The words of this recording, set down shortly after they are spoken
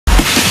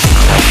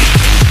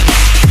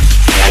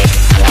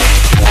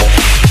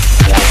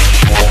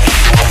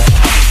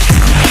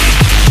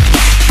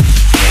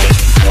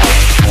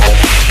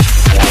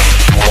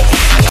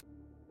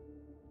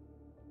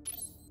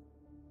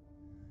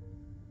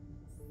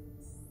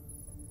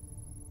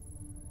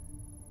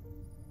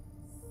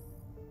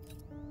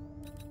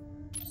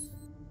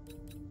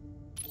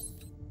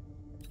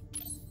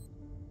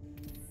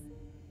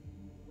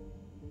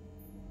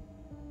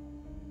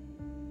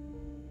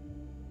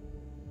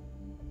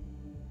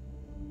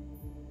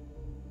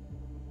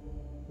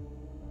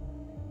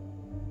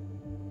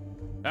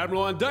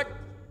Admiral on deck.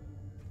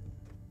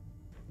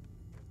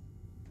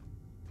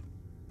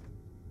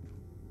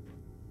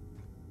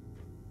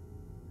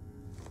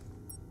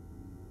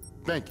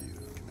 Thank you,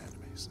 Commander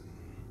Mason.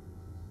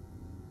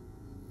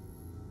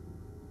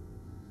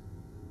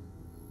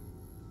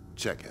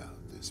 Check out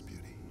this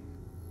beauty.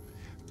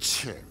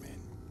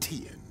 Chairman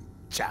Tian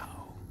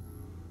Zhao.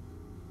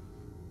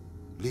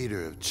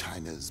 Leader of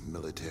China's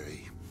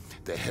military.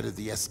 The head of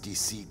the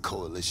SDC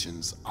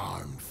Coalition's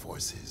armed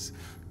forces.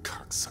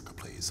 Cocksucker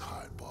plays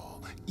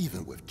hardball,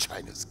 even with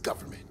China's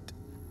government.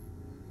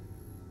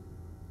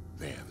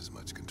 They have as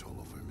much control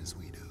over him as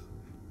we do.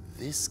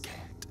 This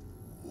cat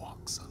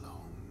walks alone.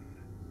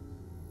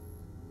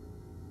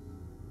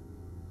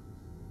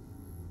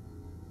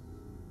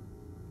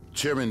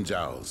 Chairman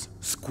Zhao's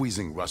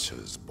squeezing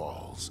Russia's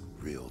balls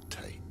real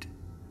tight,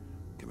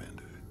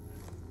 Commander.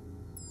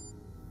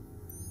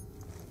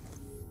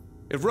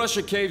 If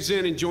Russia caves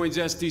in and joins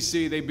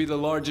SDC, they'd be the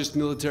largest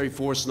military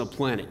force on the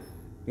planet,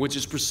 which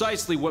is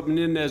precisely what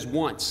Menendez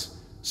wants,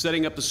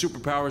 setting up the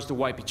superpowers to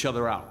wipe each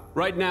other out.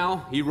 Right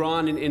now,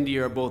 Iran and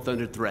India are both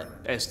under threat.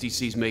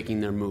 SDC's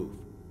making their move.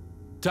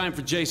 Time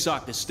for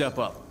JSOC to step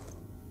up.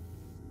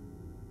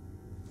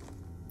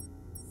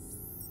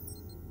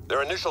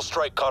 Their initial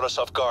strike caught us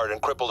off guard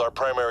and crippled our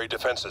primary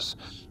defenses.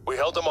 We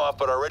held them off,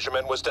 but our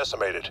regiment was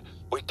decimated.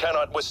 We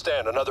cannot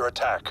withstand another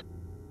attack.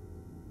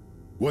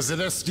 Was it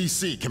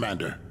SDC,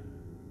 Commander?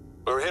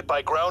 We were hit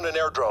by ground and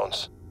air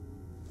drones.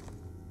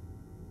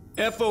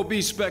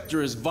 FOB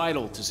Spectre is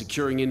vital to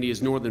securing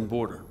India's northern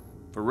border.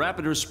 For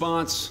rapid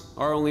response,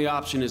 our only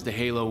option is to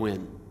halo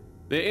in.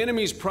 The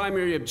enemy's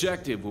primary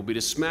objective will be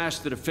to smash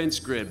the defense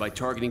grid by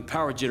targeting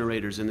power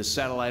generators and the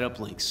satellite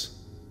uplinks.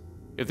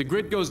 If the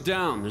grid goes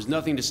down, there's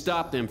nothing to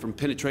stop them from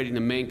penetrating the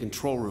main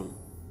control room.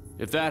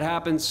 If that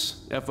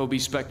happens, FOB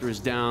Spectre is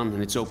down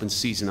and it's open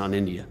season on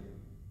India.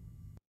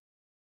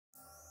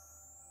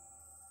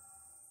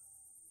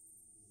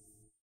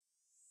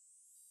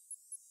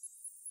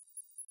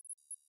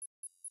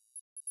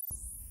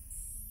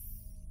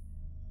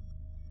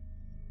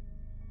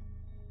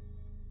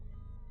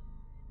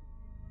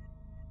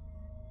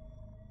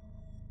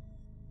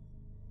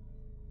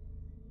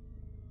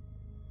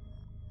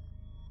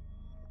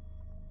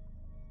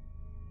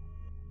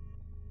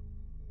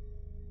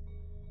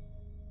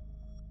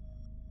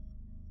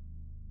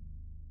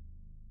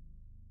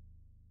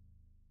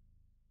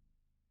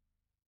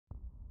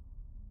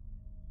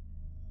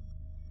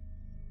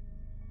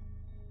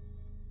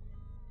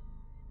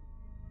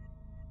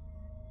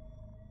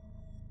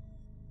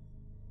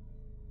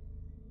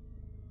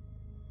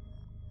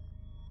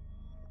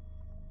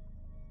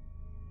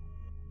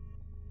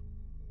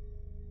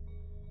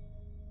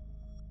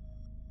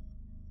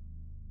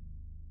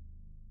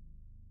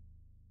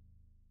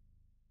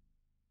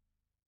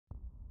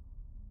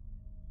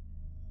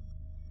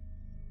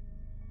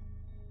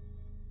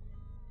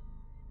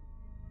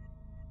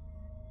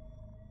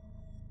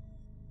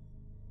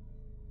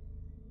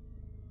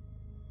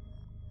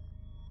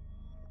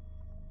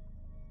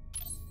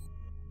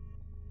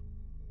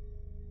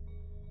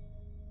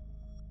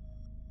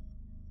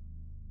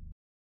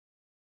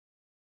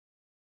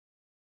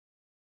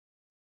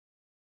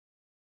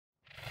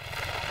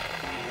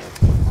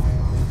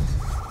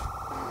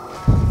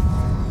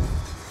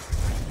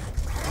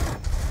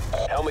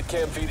 Helmet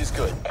cam feed is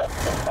good.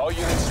 All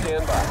units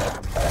stand by.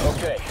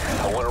 Okay,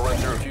 I want to run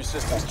through a few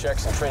systems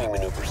checks and training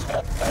maneuvers.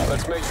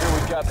 Let's make sure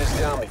we've got this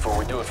down before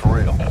we do it for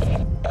real.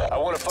 I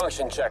want a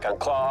function check on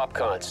Claw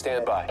Opcon.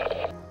 Stand by.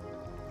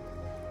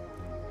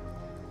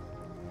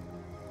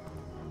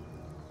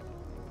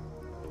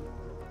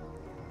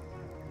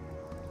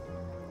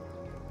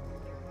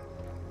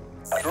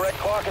 Direct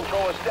claw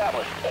control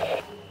established.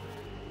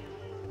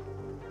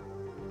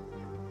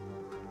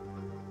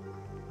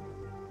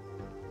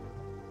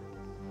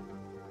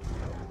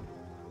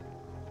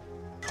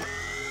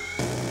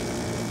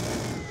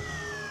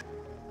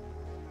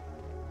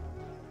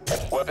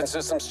 Weapon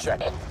systems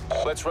check.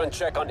 Let's run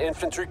check on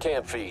infantry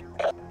cam feed.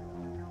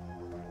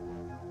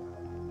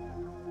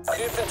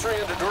 Infantry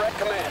under direct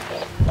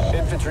command.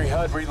 Infantry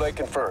HUD relay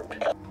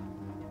confirmed.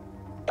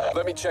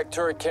 Let me check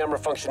turret camera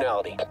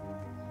functionality.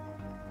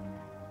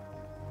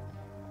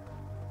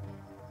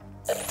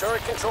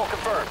 Turret control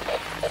confirmed.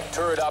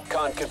 Turret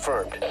opcon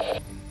confirmed.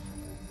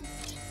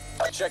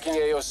 Checking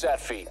AO-SAT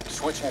feed.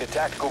 Switching to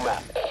tactical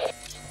map.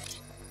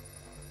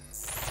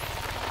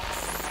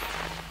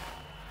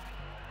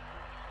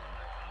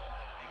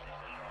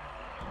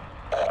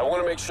 I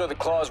want to make sure the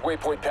Claw's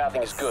waypoint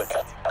pathing is good.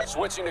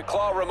 Switching to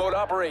Claw remote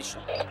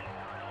operation.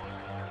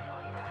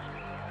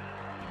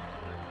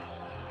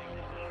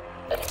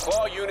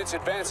 Claw units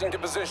advancing to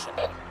position.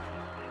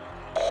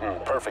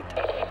 Perfect.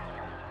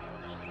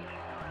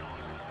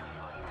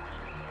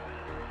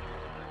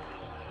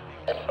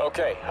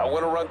 Okay, I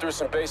want to run through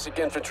some basic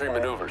infantry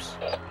maneuvers.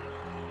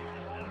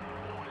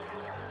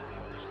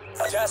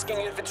 Tasking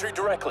infantry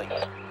directly.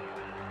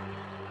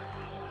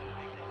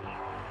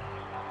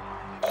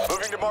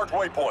 Moving to marked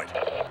waypoint.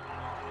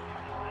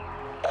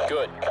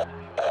 Good.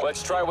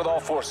 Let's try with all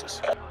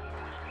forces.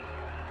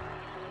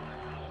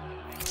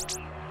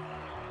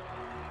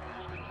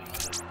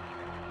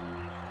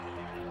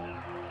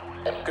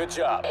 Good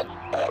job.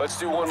 Let's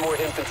do one more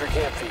infantry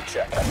camp feed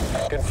check.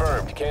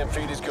 Confirmed. Camp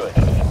feed is good.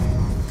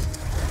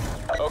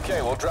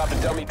 Okay, we'll drop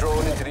the dummy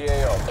drone into the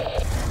AO.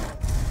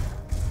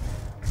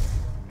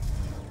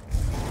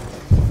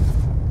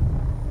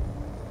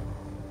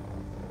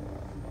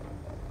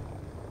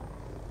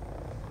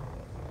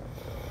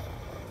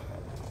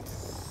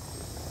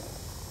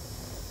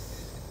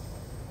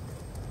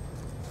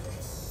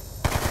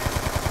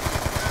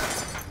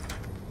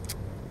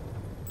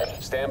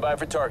 Stand by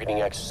for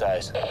targeting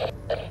exercise.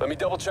 Let me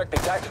double check the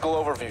tactical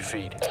overview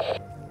feed.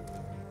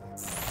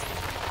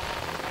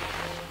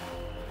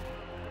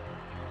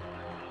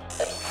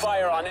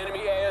 Fire on enemy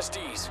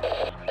ASDs.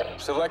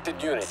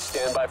 Selected units,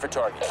 stand by for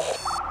target.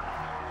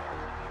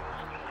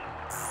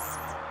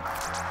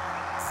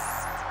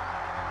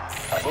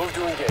 Move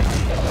to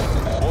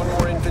engage. One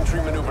more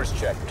infantry maneuvers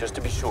check, just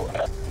to be sure.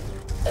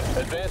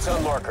 Advance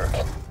on marker.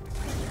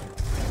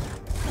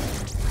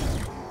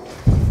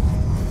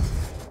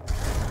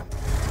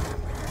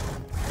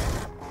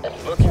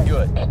 Looking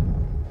good.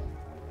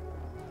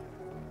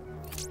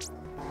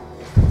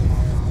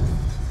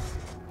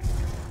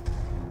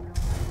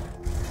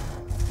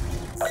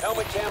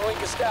 Helmet cam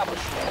link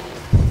established.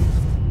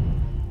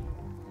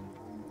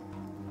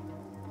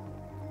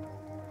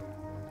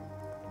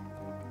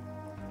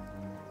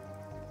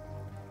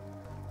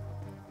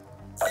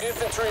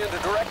 Infantry under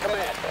direct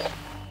command.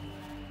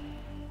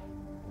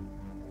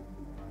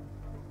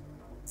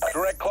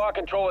 Direct claw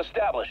control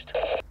established.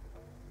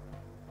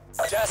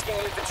 Tasking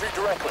infantry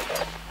directly.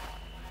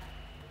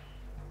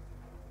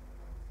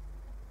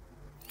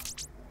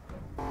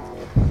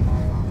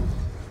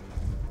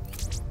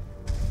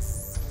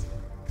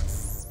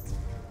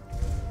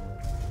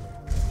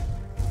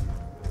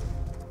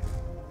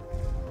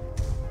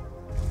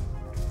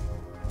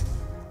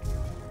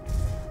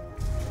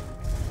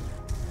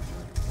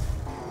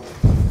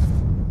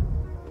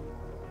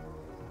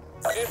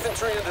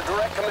 Infantry under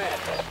direct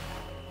command.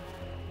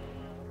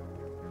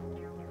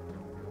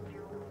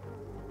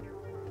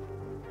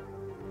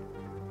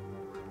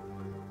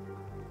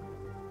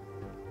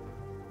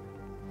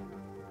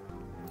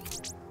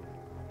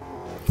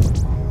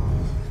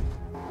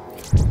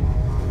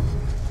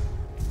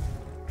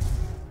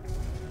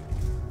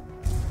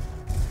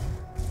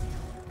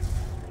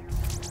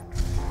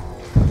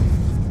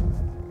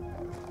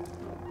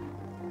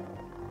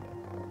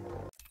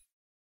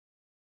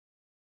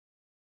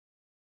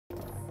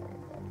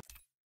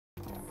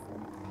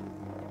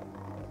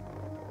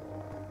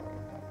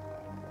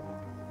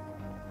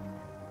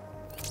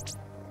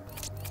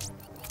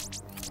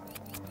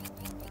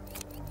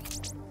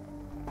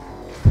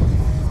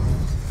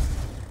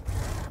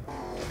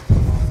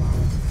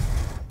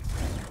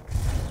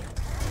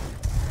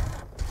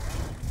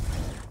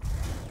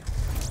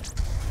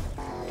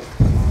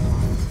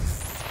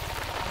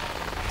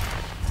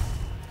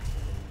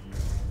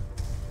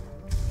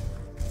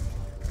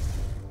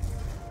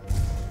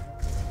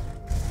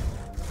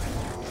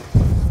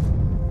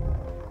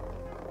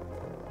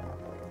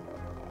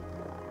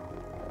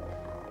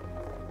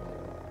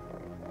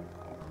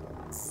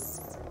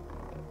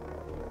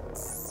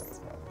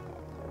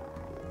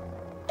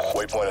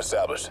 Waypoint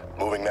established.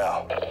 Moving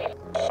now.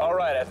 All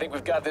right, I think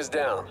we've got this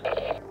down.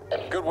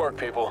 Good work,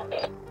 people.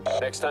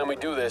 Next time we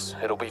do this,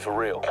 it'll be for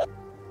real.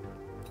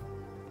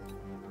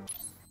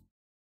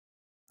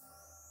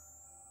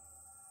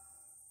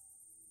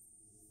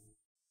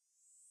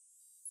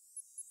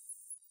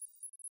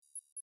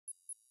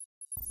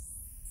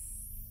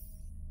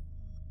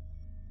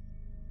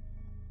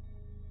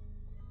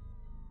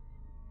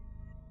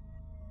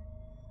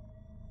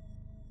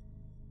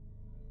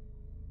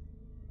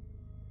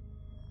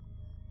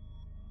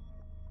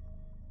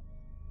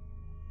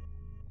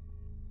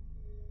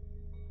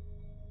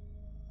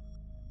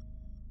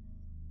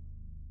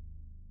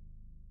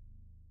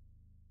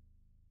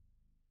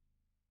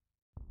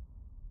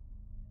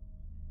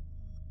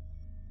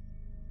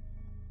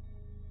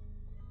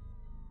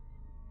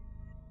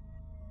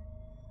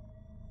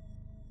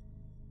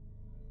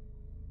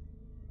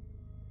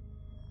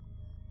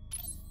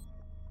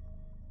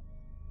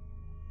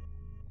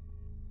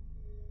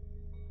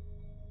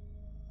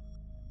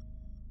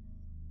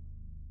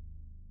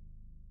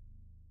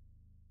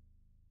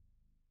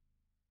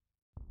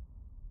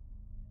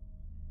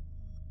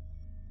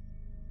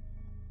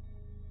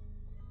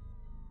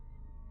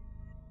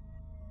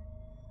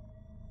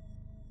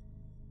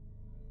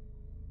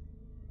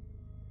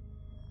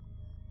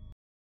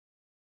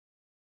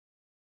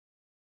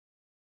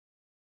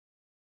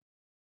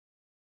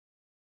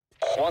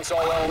 Once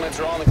all elements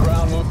are on the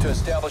ground, move to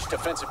establish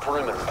defensive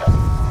perimeter.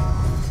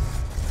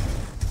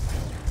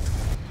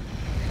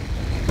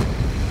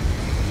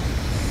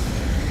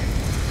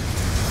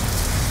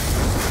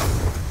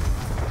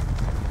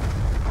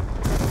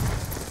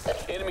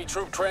 Enemy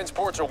troop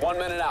transports are 1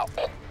 minute out.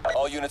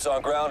 All units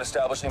on ground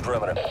establishing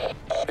perimeter.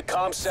 The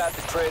ComSat,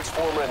 the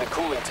transformer, and the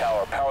cooling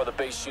tower power the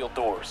base shield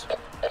doors.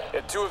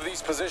 If 2 of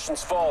these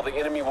positions fall, the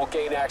enemy will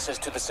gain access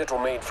to the central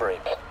mainframe.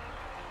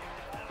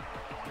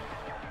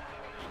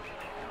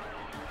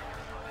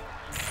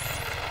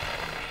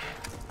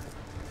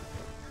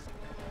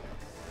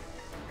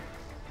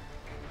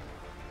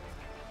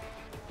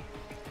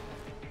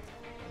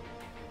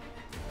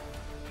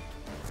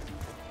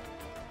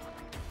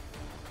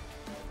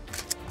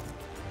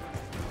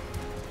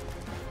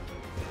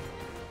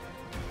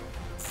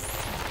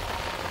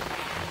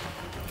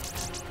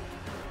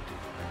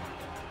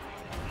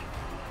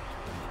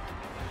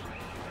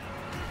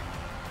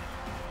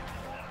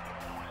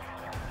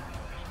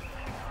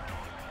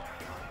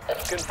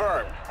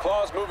 Confirmed.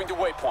 Claws moving to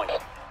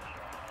waypoint.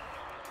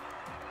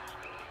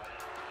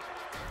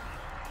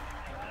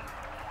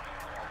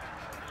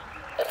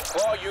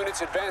 Claw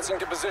units advancing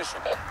to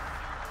position.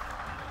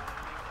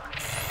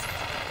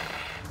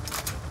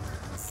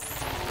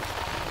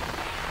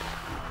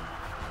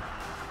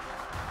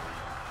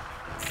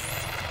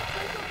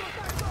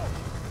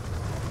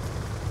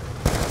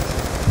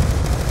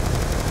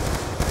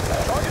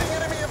 Targeting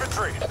enemy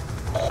infantry.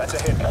 That's a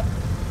hit.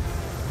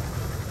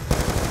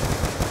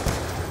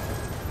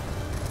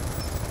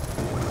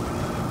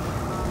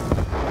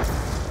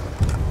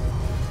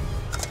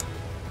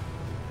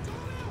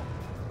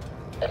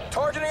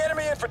 Targeting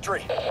enemy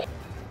infantry.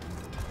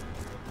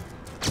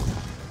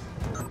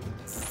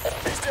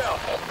 He's down.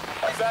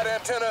 That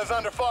antenna is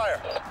under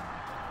fire.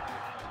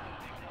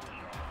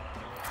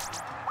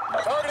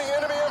 Targeting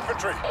enemy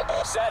infantry.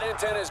 Sat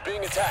antenna is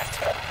being attacked.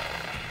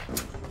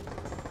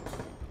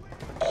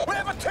 We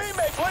have a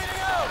teammate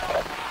bleeding out.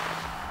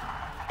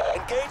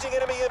 Engaging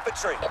enemy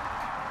infantry.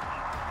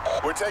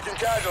 We're taking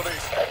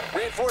casualties.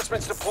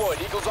 Reinforcements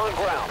deployed. Eagles on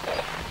ground.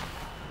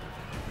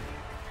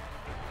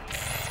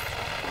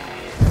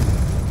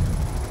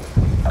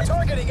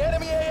 Targeting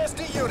enemy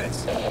ASD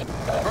units.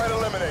 Threat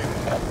eliminated.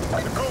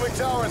 The cooling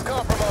tower is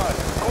compromised.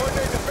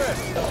 Coordinate defense.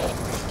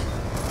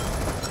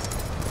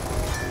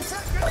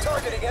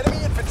 Targeting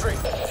enemy infantry.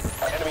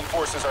 Enemy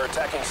forces are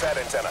attacking SAT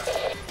antenna.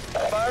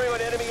 Firing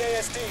on enemy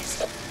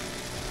ASDs.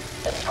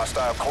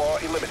 Hostile claw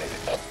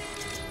eliminated.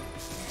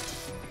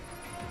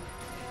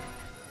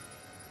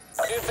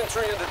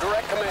 Infantry under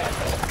direct command.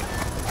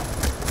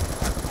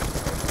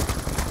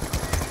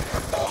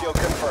 Kill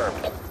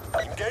confirmed.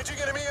 Engaging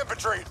enemy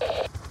infantry.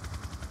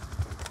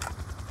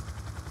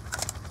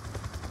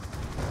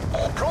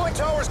 Cooling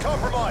tower is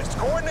compromised.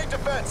 Coordinate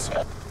defense.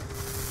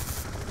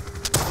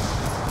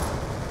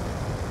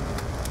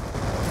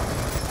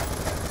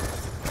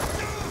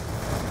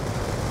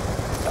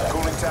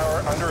 Cooling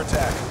tower under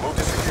attack. Move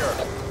to secure.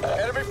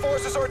 Enemy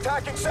forces are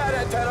attacking SAT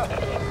antenna.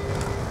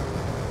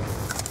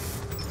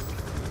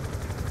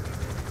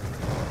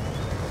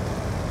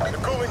 The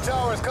cooling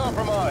tower is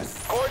compromised.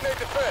 Coordinate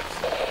defense.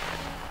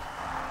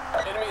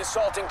 Enemy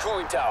assaulting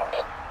cooling tower.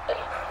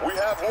 We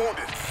have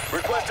wounded.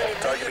 Requesting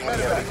immediate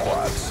medivac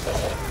quads.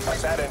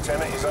 SAT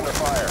antenna is under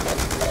fire.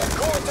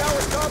 Cooling tower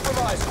is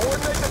compromised.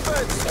 Coordinate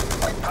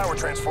defense. Power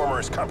transformer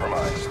is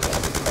compromised.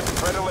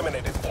 Threat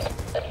eliminated.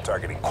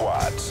 Targeting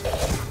quads.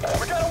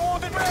 We got a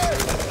wounded man!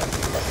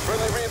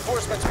 Friendly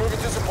reinforcements moving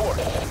to support.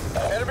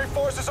 Enemy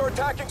forces are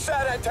attacking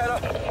SAT antenna.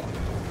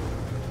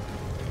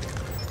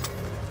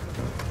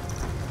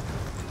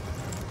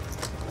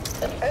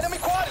 Enemy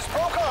quad is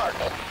broke hard.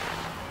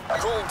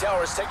 Cooling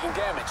tower is taking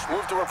damage.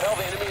 Move to repel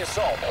the enemy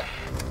assault.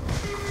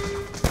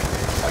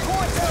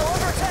 Cooling tower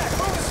under attack.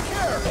 Move to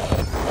secure.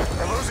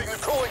 We're losing the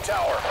cooling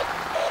tower.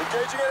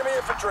 Engaging enemy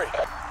infantry.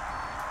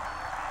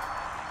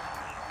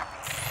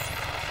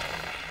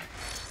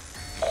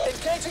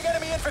 Engaging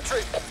enemy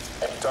infantry.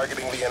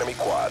 Targeting the enemy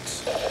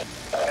quads.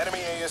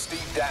 Enemy ASD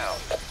down.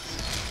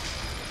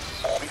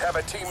 We have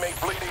a teammate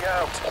bleeding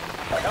out.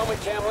 Helmet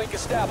cam link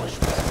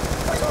established.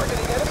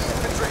 Targeting enemy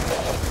infantry.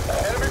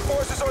 Enemy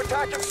forces are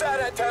attacking SAT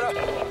antenna.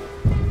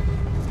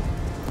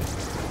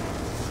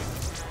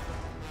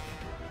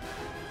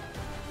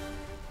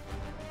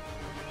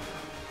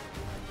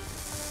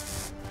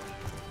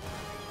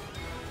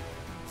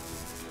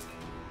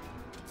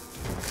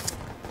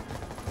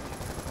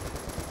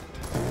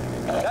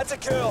 That's a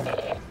kill.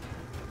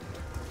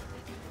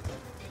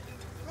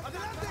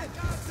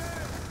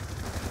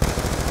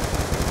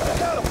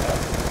 Got him.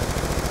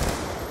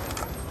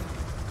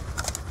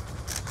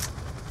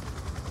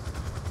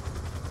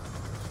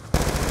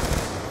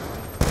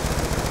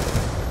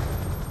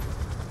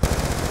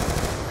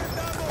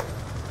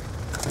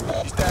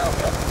 He's down.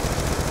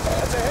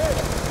 That's a hit.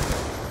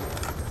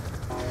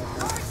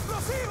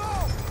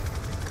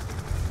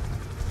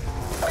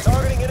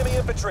 Targeting enemy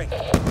infantry.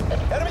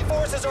 Enemy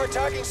forces are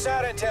attacking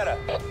SAT antenna.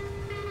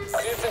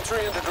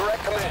 Infantry under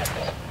direct command.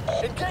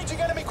 Engaging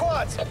enemy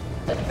quads.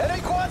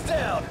 Enemy quads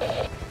down.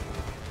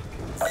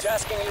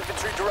 Tasking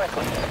infantry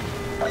directly.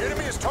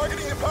 Enemy is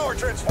targeting the power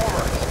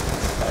transformer.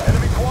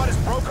 Enemy quad is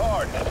broke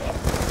hard.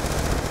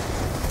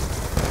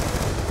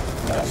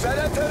 SAT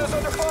antenna's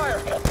under fire.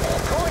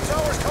 Cooling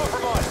tower's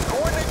compromised.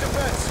 Coordinate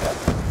defense.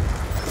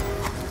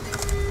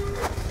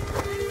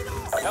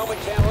 Helmet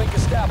cam link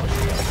established.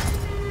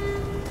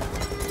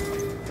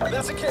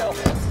 That's a kill.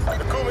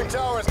 The cooling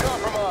tower is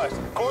compromised.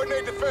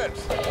 Coordinate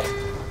defense.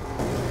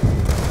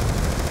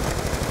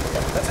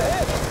 That's a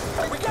hit.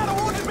 We got a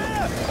wounded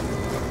man.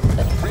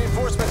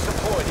 Reinforcements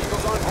deployed.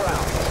 Eagles on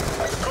ground.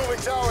 The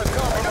cooling tower is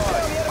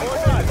compromised.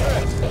 Coordinate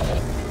defense.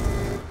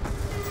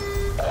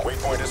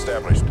 Waypoint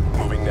established.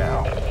 Moving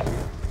now.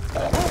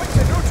 Moving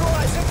to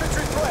neutralize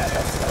infantry threat.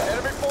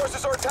 Enemy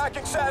forces are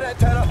attacking SAT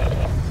antenna.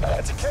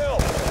 That's a kill.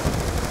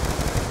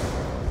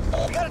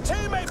 We got a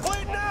teammate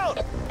bleeding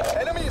out.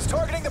 Enemy is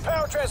targeting the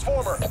power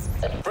transformer.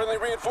 Friendly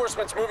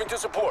reinforcements moving to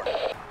support.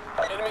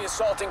 Enemy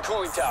assaulting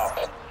cooling tower.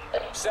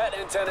 SAT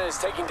antenna is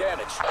taking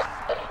damage.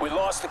 We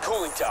lost the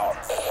cooling tower.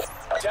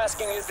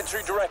 Tasking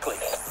infantry directly.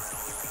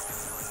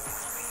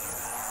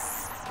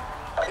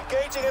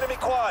 Engaging enemy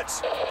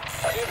quads.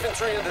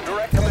 Infantry under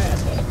direct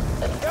command.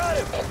 Got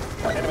him!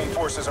 Enemy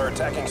forces are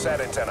attacking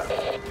SAT antenna.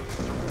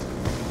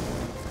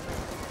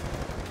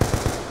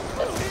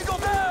 Eagle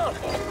down!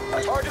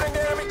 Targeting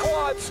the enemy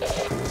quads.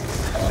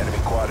 Enemy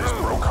quad is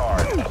broke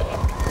hard.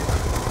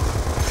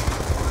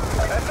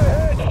 That's a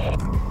hit!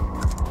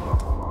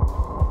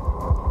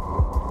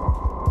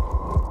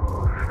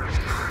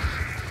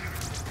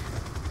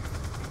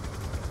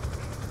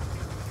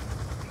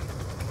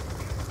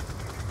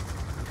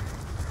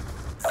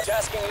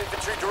 Tasking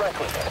infantry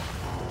directly.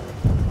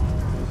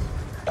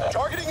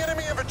 Targeting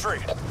enemy infantry.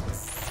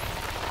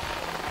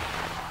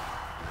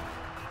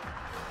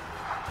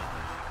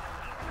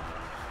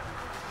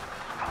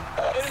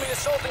 Enemy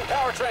assaulting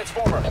power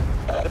transformer.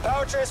 The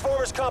power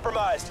transformer's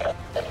compromised.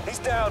 He's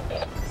down.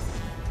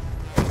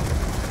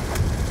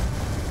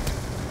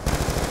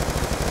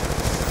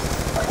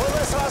 One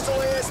less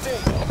hostile ASD.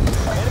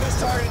 Enemy's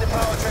targeting the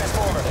power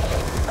transformer.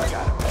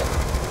 Got him.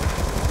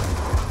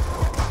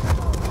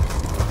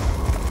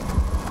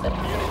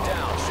 Unit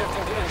down,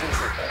 shifting to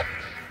infantry.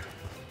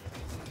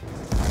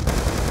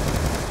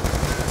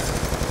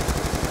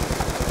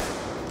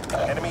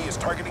 Enemy is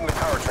targeting the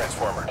power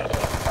transformer.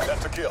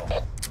 That's a kill.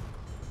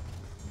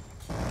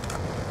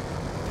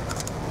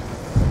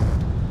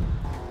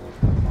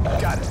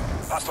 Got it.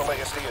 Hostile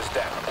ASD is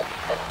down.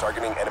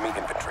 Targeting enemy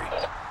infantry.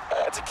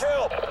 That's a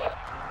kill.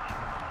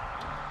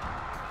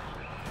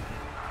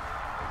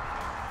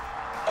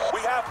 We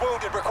have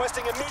wounded,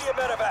 requesting immediate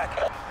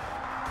medevac.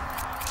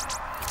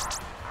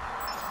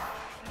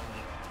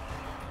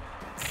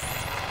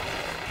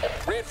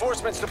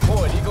 Reinforcements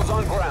deployed, Eagles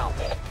on ground.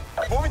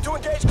 Moving to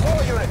engage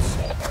claw units.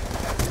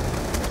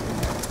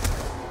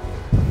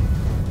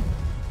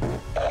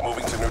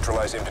 Moving to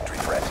neutralize infantry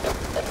threat.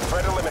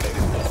 Threat eliminated.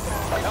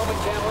 Helmet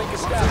cam link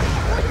established.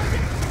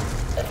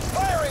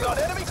 Firing on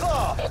enemy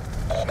claw.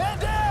 Man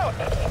down.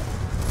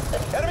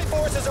 Enemy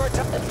forces are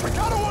attacking. We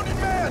got a wounded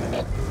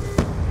man.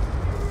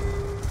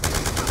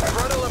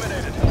 Threat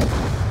eliminated.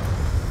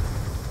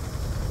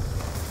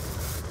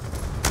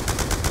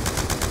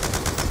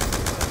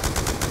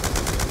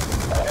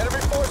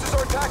 Enemy forces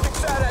are attacking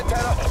SAT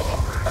antenna.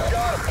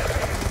 Got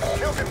him.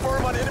 Kill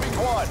confirmed on enemy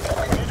quad.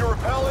 We need to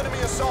repel enemy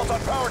assault on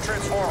power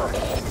transformer.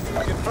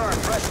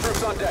 Confirmed, fresh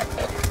troops on deck.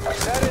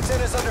 SAT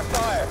antenna is under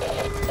fire.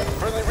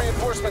 Friendly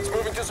reinforcements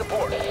moving to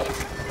support.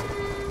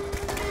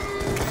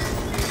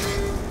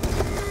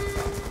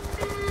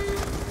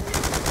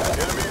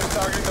 Enemy is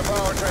targeting the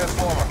power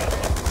transformer.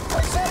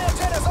 SAT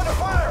antenna is under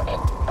fire.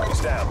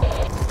 He's down.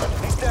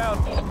 He's down.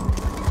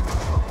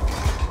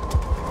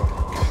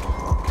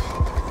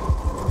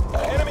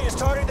 Enemy is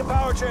targeting the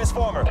power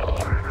transformer.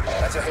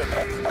 That's a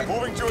hit.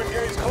 Moving to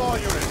engage claw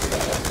units.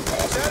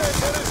 SAT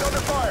antenna is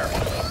under fire.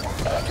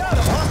 Got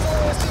him. Hostile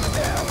ASD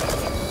down.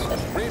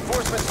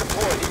 Reinforcements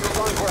deployed, Eagles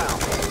on ground.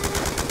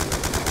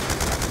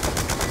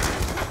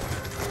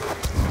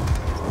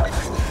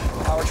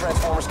 Power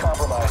transformer's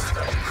compromised.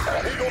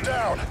 Eagle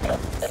down.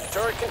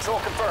 Turret control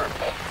confirmed.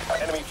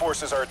 Enemy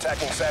forces are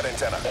attacking SAT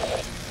antenna.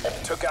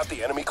 Took out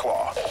the enemy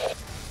claw.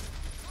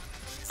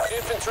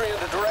 Infantry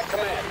under direct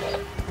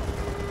command.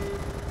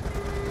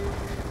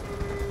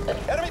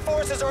 Enemy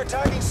forces are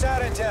attacking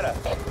SAT antenna.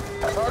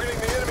 Targeting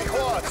the enemy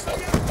quads. We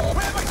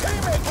have a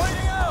teammate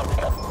bleeding out!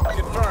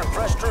 Confirmed,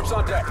 fresh troops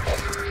on deck.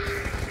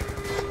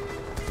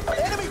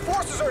 Enemy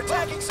forces are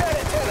attacking SAT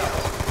antenna.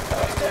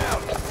 He's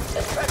down.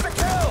 That's a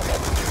kill!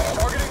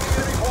 Targeting the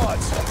enemy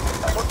quads.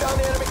 Took down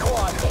the enemy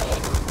quad.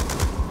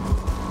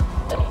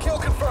 Kill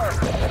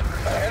confirmed.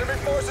 Enemy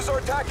forces are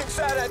attacking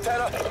SAT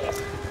antenna.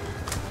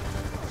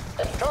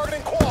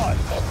 Targeting quad.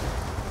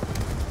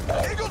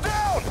 Eagle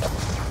down!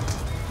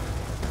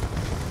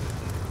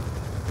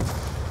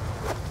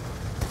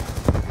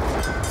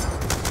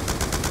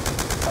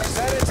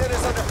 SAT antenna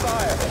is under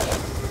fire.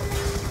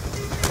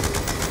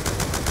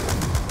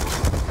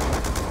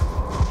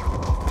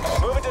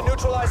 Moving to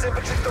neutralize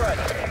infantry threat.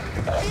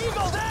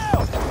 Eagle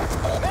down!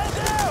 Man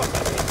down!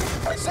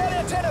 SAT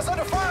antenna is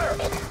under fire.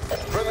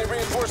 Friendly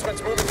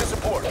reinforcements moving to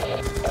support.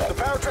 The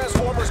power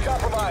transformer is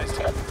compromised.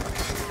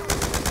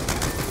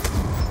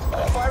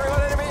 Firing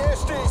on enemy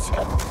ASDs.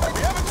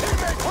 We have a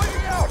teammate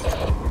bleeding out.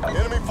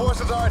 Enemy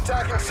forces are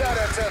attacking SAT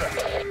antenna.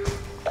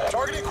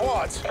 Targeting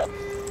quads.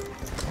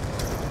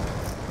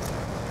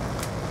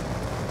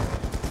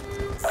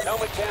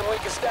 Helmet cam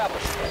link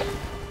established.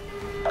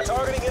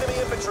 Targeting enemy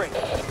infantry.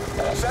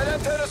 SAT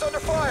antenna's under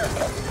fire.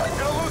 I'm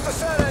gonna lose the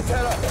SAT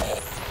antenna.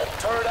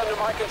 Turret under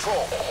my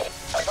control.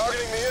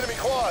 Targeting the enemy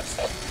quads.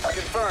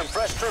 Confirmed,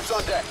 fresh troops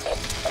on deck.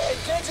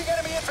 Engaging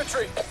enemy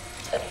infantry.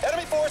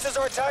 Enemy forces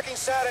are attacking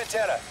SAT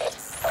antenna.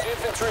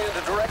 Infantry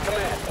under direct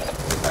command.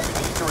 We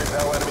need to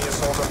repel enemy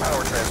assault on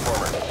power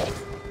transformer.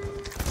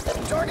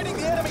 Targeting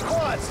the enemy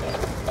quads.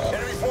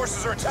 Enemy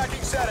forces are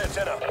attacking SAT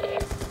antenna.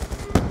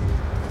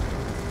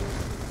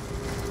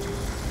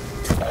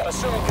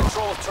 Assuming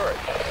control of turret.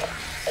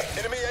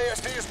 Enemy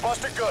ASD is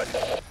busted good.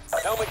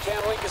 Helmet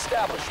cam link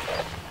established.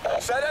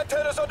 Sat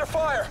antenna's under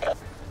fire!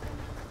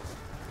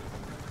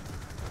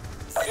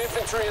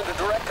 Infantry under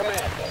direct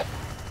command.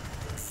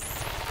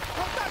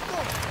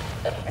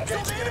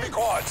 Engaging enemy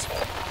quads.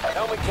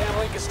 Helmet cam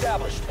link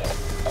established.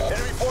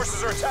 Enemy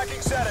forces are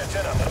attacking SAT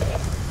antenna.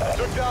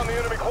 Took down the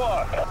enemy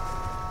quad.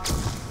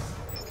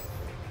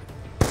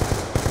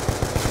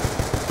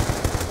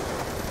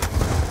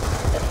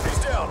 He's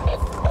down.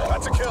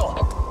 That's a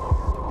kill.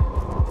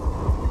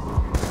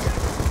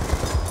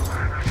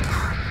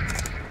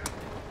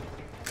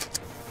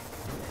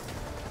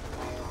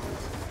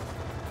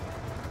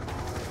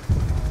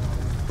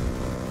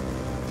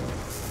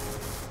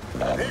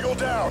 Eagle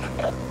down.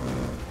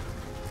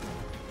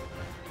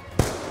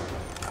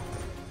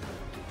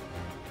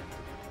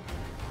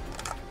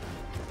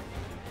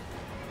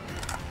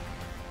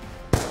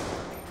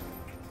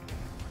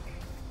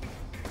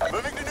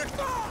 Moving to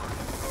neutral.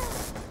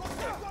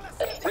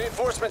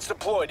 Reinforcements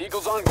deployed.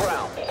 Eagles on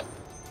ground.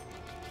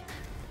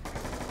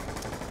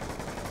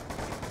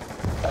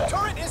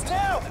 Turret is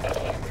down!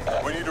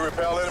 We need to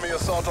repel enemy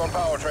assault on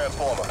power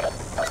transformer.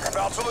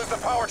 About to lose the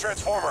power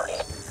transformer.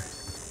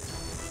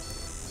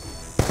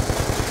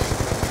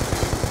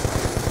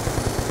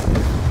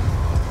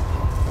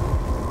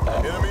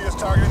 Enemy is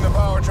targeting the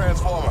power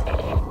transformer.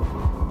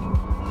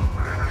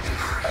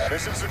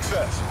 Mission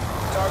success.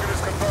 Target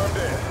is confirmed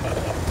dead.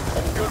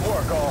 Good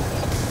work, all.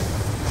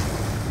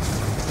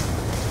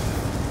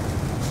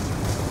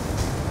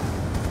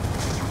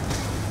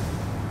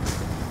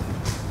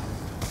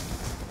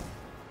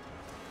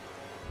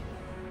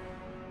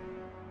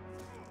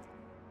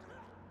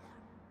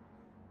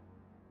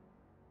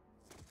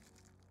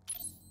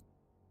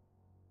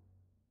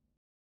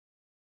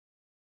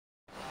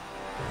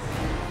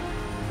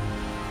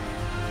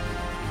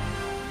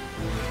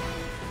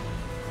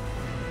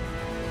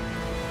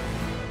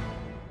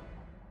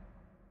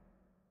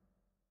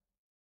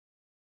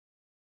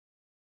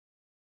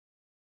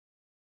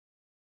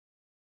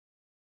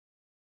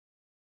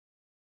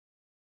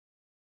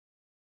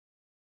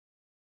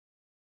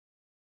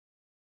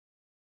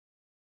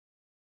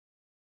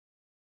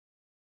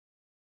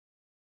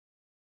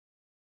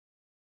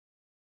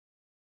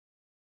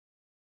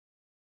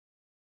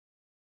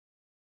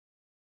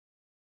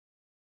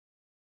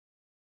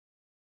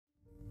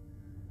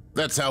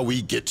 That's how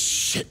we get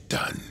shit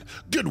done.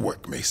 Good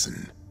work,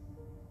 Mason.